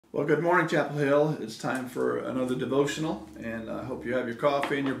Well, good morning, Chapel Hill. It's time for another devotional, and I hope you have your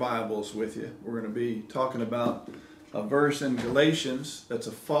coffee and your Bibles with you. We're going to be talking about a verse in Galatians that's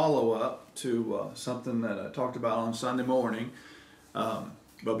a follow-up to something that I talked about on Sunday morning.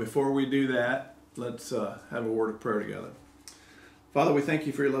 But before we do that, let's have a word of prayer together. Father, we thank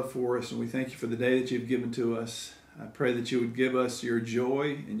you for your love for us, and we thank you for the day that you've given to us. I pray that you would give us your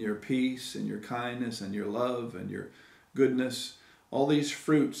joy and your peace and your kindness and your love and your goodness, all these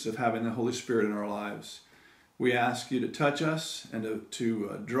fruits of having the Holy Spirit in our lives. We ask you to touch us and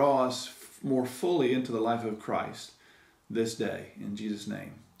to draw us more fully into the life of Christ this day. In Jesus'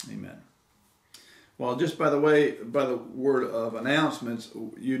 name, amen. Well, just by the way, by the word of announcements,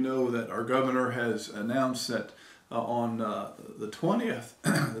 you know that our governor has announced that on the 20th,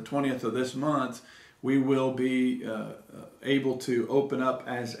 the 20th of this month, we will be able to open up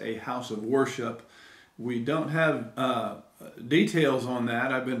as a house of worship. We don't have details on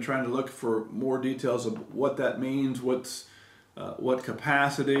that. I've been trying to look for more details of what that means, what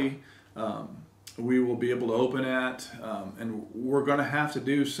capacity we will be able to open at, and we're going to have to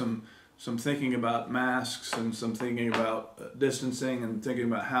do some thinking about masks and some thinking about distancing and thinking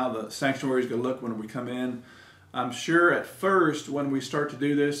about how the sanctuary is going to look when we come in. I'm sure at first when we start to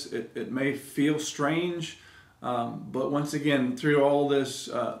do this, it may feel strange. But once again, through all this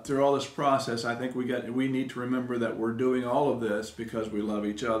process, I think we need to remember that we're doing all of this because we love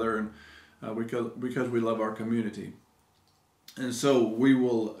each other and because we love our community. And so we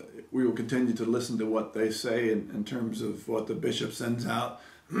will continue to listen to what they say in terms of what the bishop sends out.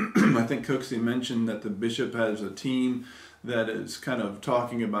 I think Cooksey mentioned that the bishop has a team that is kind of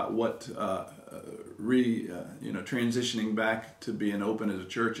talking about what transitioning back to being open as a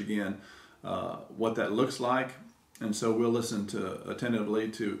church again. What that looks like, and so we'll listen attentively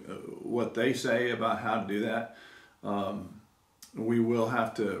to what they say about how to do that. We will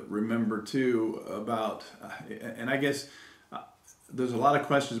have to remember too about, and I guess there's a lot of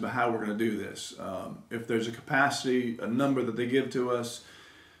questions about how we're going to do this. If there's a capacity, a number that they give to us,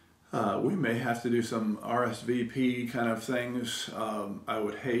 we may have to do some RSVP kind of things. I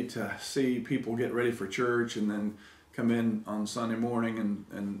would hate to see people get ready for church and then come in on Sunday morning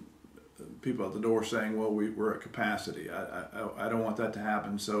and people at the door saying, well, we're at capacity. I don't want that to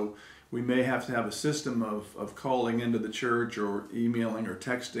happen. So we may have to have a system of calling into the church or emailing or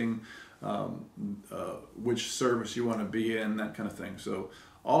texting which service you want to be in, that kind of thing. So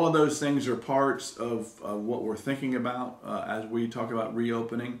all of those things are parts of what we're thinking about as we talk about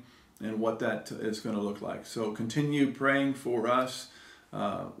reopening and what that is going to look like. So continue praying for us.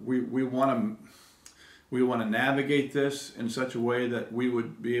 We want to navigate this in such a way that we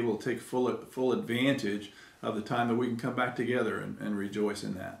would be able to take full advantage of the time that we can come back together and rejoice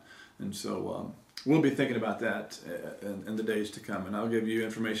in that. And so we'll be thinking about that in the days to come, and I'll give you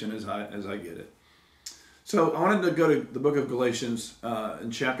information as I get it. So I wanted to go to the book of Galatians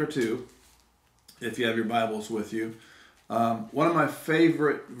in chapter 2, if you have your Bibles with you. One of my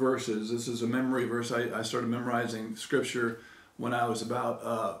favorite verses, this is a memory verse. I started memorizing scripture when I was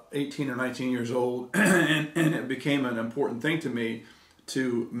about 18 or 19 years old, and it became an important thing to me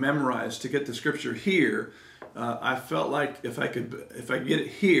to memorize, to get the scripture here. I felt like if I get it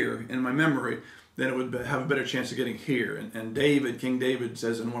here in my memory, then it would have a better chance of getting here. And King David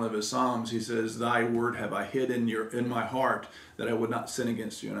says in one of his Psalms, he says, "Thy word have I hid in my heart, that I would not sin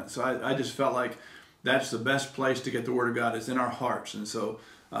against you." And so I just felt like that's the best place to get the word of God, is in our hearts. And so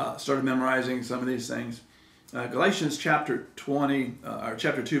started memorizing some of these things. Galatians chapter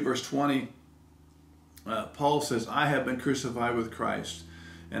 2, verse 20, Paul says, "I have been crucified with Christ,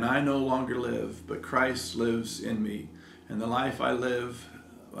 and I no longer live, but Christ lives in me. And the life I live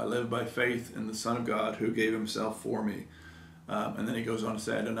by faith in the Son of God, who gave himself for me." And then he goes on to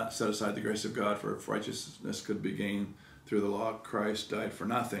say, "I do not set aside the grace of God, for if righteousness could be gained through the law, Christ died for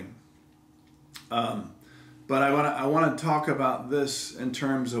nothing." But I want to talk about this in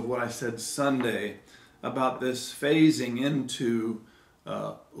terms of what I said Sunday, about this phasing into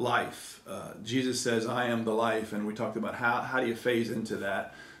life. Jesus says, "I am the life," and we talked about how do you phase into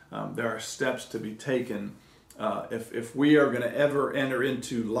that. There are steps to be taken. If we are going to ever enter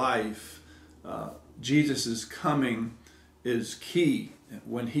into life, Jesus' coming is key.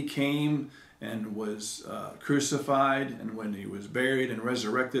 When he came and was crucified, and when he was buried and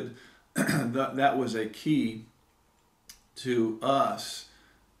resurrected, that was a key to us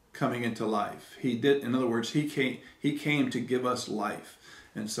coming into life. He did, in other words, he came to give us life.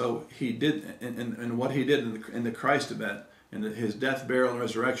 And so he did, and what he did in the Christ event, in his death, burial, and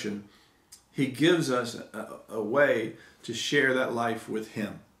resurrection, he gives us a way to share that life with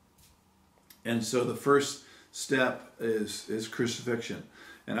him. And so the first step is crucifixion.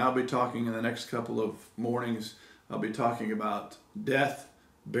 And I'll be talking in the next couple of mornings, I'll be talking about death,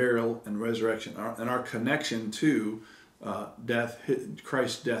 burial, and resurrection, and our connection to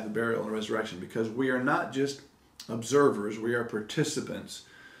Christ's death, burial, and resurrection, because we are not just observers, we are participants.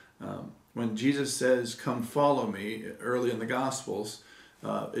 When Jesus says, "Come follow me," early in the Gospels,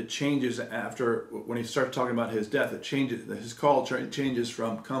 it changes when he starts talking about his death. It changes, his call changes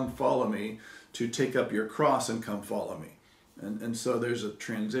from "Come follow me" to "Take up your cross and come follow me." And so there's a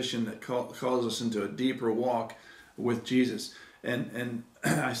transition that calls us into a deeper walk with Jesus. And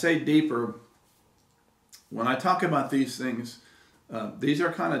I say deeper, when I talk about these things, these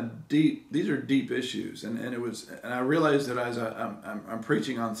are kind of deep. These are deep issues, and I realize that as I'm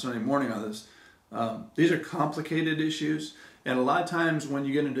preaching on Sunday morning on this, these are complicated issues, and a lot of times when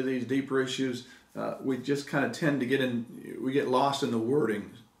you get into these deeper issues, we just kind of tend to we get lost in the wording.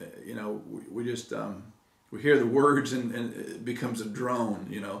 We just we hear the words and it becomes a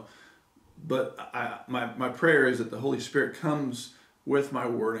drone. But my prayer is that the Holy Spirit comes with my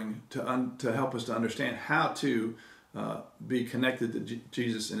wording to help us to understand how to be connected to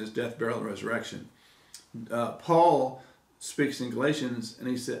Jesus in his death, burial, and resurrection. Paul speaks in Galatians, and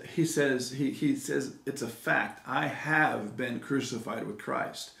he says it's a fact. I have been crucified with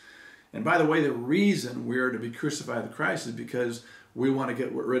Christ. And by the way, the reason we are to be crucified with Christ is because we want to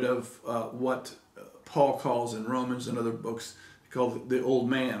get rid of what Paul calls in Romans and other books called the old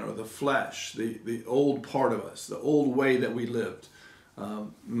man, or the flesh, the old part of us, the old way that we lived.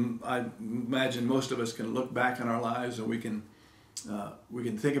 I imagine most of us can look back in our lives, and we can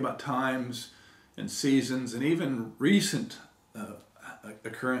think about times and seasons and even recent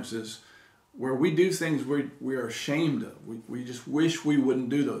occurrences where we do things we are ashamed of. We just wish we wouldn't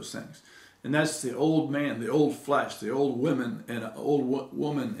do those things. And that's the old man, the old flesh, the old woman and old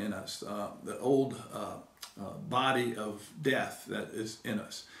woman in us, the old body of death that is in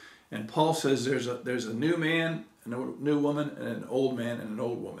us. And Paul says there's a new man, a new woman, and an old man and an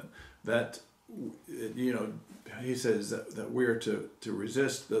old woman. That, he says that we're to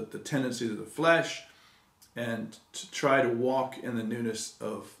resist the tendencies of the flesh and to try to walk in the newness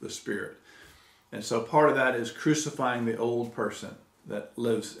of the Spirit. And so part of that is crucifying the old person that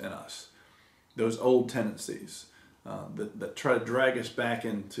lives in us, those old tendencies that try to drag us back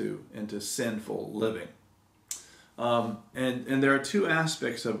into sinful living. And there are two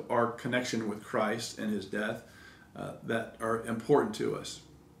aspects of our connection with Christ and his death that are important to us.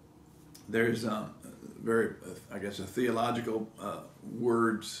 There's a theological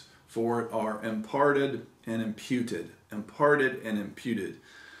words for it are imparted and imputed. Imparted and imputed.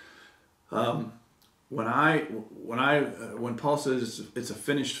 When Paul says it's a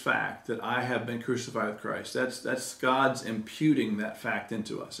finished fact that I have been crucified with Christ, that's God's imputing that fact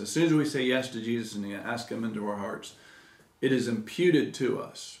into us. As soon as we say yes to Jesus and ask him into our hearts, it is imputed to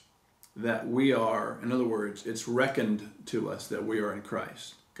us that we are, in other words, it's reckoned to us that we are in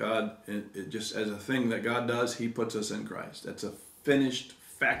Christ. God, it just as a thing that God does, he puts us in Christ. That's a finished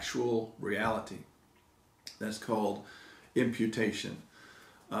factual reality. That's called imputation.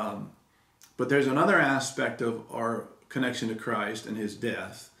 But there's another aspect of our connection to Christ and his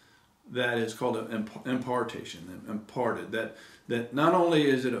death that is called an impartation, imparted. That not only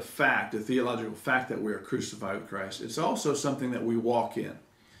is it a fact, a theological fact that we are crucified with Christ, it's also something that we walk in.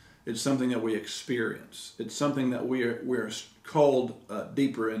 It's something that we experience. It's something that we are called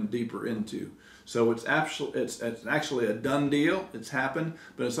deeper and deeper into. So it's actually a done deal. It's happened,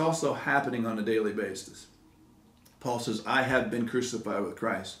 but it's also happening on a daily basis. Paul says, I have been crucified with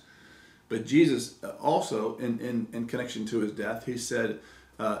Christ. But Jesus also, in connection to his death, he said,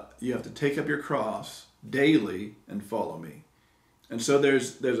 you have to take up your cross daily and follow me. And so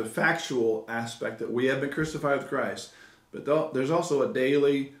there's a factual aspect that we have been crucified with Christ, but there's also a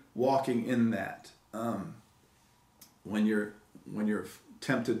daily walking in that. When you're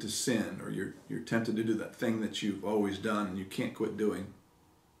tempted to sin, or you're tempted to do that thing that you've always done and you can't quit doing,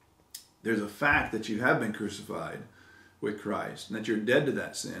 there's a fact that you have been crucified with Christ, and that you're dead to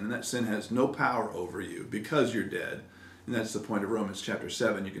that sin, and that sin has no power over you because you're dead. And that's the point of Romans chapter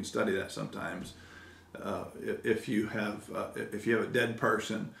 7. You can study that sometimes. If you have a dead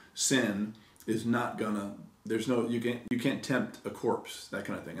person, sin is not gonna. You can't tempt a corpse, that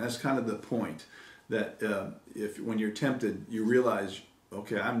kind of thing. And that's kind of the point, that when you're tempted, you realize,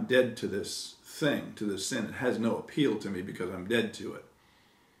 okay, I'm dead to this thing, to this sin. It has no appeal to me because I'm dead to it.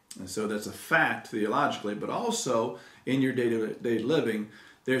 And so that's a fact theologically, but also in your day-to-day living,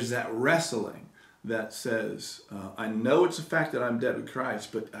 there's that wrestling that says, I know it's a fact that I'm dead with Christ,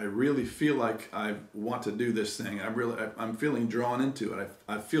 but I really feel like I want to do this thing. I'm feeling drawn into it.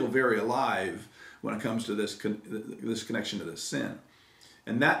 I feel very alive when it comes to this connection to this sin.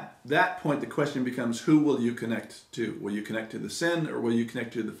 And that point, the question becomes, who will you connect to? Will you connect to the sin, or will you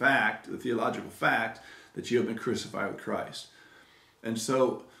connect to the fact, the theological fact, that you have been crucified with Christ? And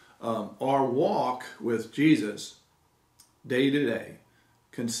so our walk with Jesus day to day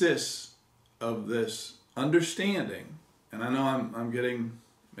consists of this understanding, and I know I'm getting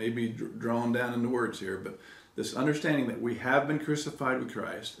maybe drawn down into words here, but this understanding that we have been crucified with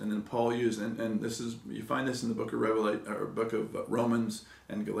Christ. And then Paul used, and this is, you find this in the book of book of Romans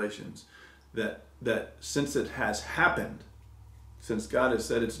and Galatians, that since it has happened, since God has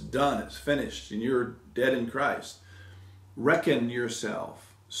said it's done, it's finished, and you're dead in Christ, reckon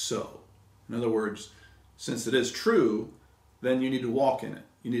yourself so. In other words, since it is true, then you need to walk in it.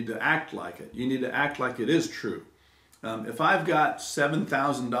 You need to act like it. You need to act like it is true. If I've got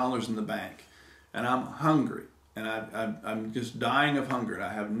 $7,000 in the bank and I'm hungry and I'm just dying of hunger and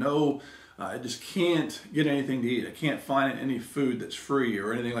I have I just can't get anything to eat. I can't find any food that's free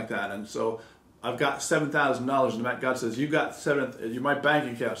or anything like that. And so I've got $7,000 in the bank. God says, my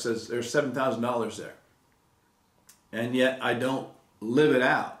bank account says there's $7,000 there. And yet I don't live it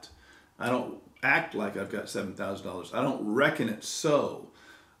out. I don't act like I've got $7,000. I don't reckon it so.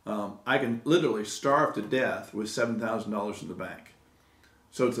 I can literally starve to death with $7,000 in the bank.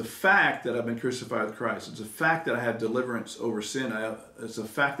 So it's a fact that I've been crucified with Christ. It's a fact that I have deliverance over sin. It's a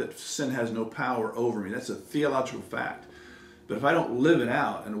fact that sin has no power over me. That's a theological fact. But if I don't live it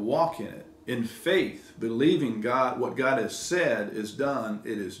out and walk in it, in faith, believing God, what God has said is done,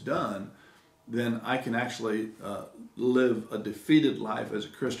 it is done, then I can actually live a defeated life as a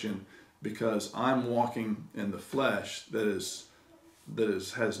Christian, because I'm walking in the flesh that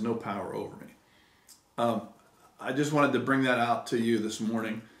has no power over me. I just wanted to bring that out to you this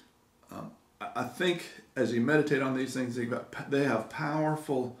morning. I think as you meditate on these things, they have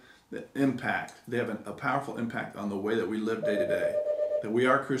powerful impact. They have a powerful impact on the way that we live day to day. That we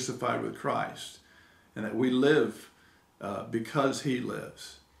are crucified with Christ, and that we live because He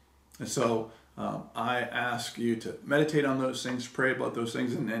lives. And so I ask you to meditate on those things, pray about those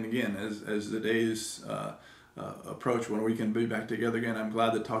things, and again, as the days approach when we can be back together again, I'm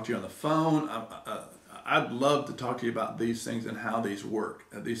glad to talk to you on the phone. I'd love to talk to you about these things and how these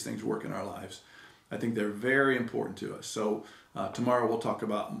things work in our lives. I think they're very important to us. So tomorrow we'll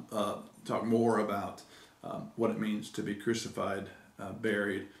talk more about what it means to be crucified,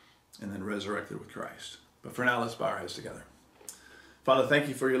 buried, and then resurrected with Christ. But for now, let's bow our heads together. Father, thank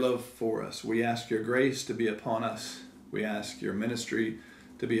you for your love for us. We ask your grace to be upon us. We ask your ministry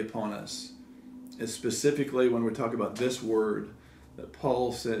to be upon us. And specifically when we talk about this word, that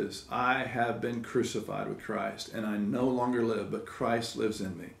Paul says, I have been crucified with Christ, and I no longer live, but Christ lives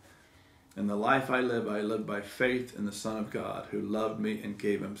in me. And the life I live by faith in the Son of God, who loved me and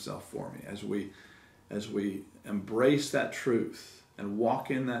gave himself for me. As we embrace that truth and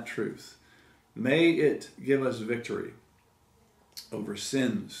walk in that truth, may it give us victory over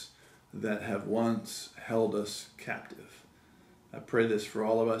sins that have once held us captive. I pray this for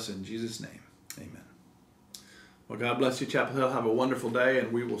all of us in Jesus' name. Amen. Well, God bless you, Chapel Hill. Have a wonderful day,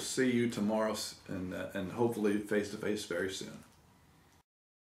 and we will see you tomorrow and hopefully face-to-face very soon.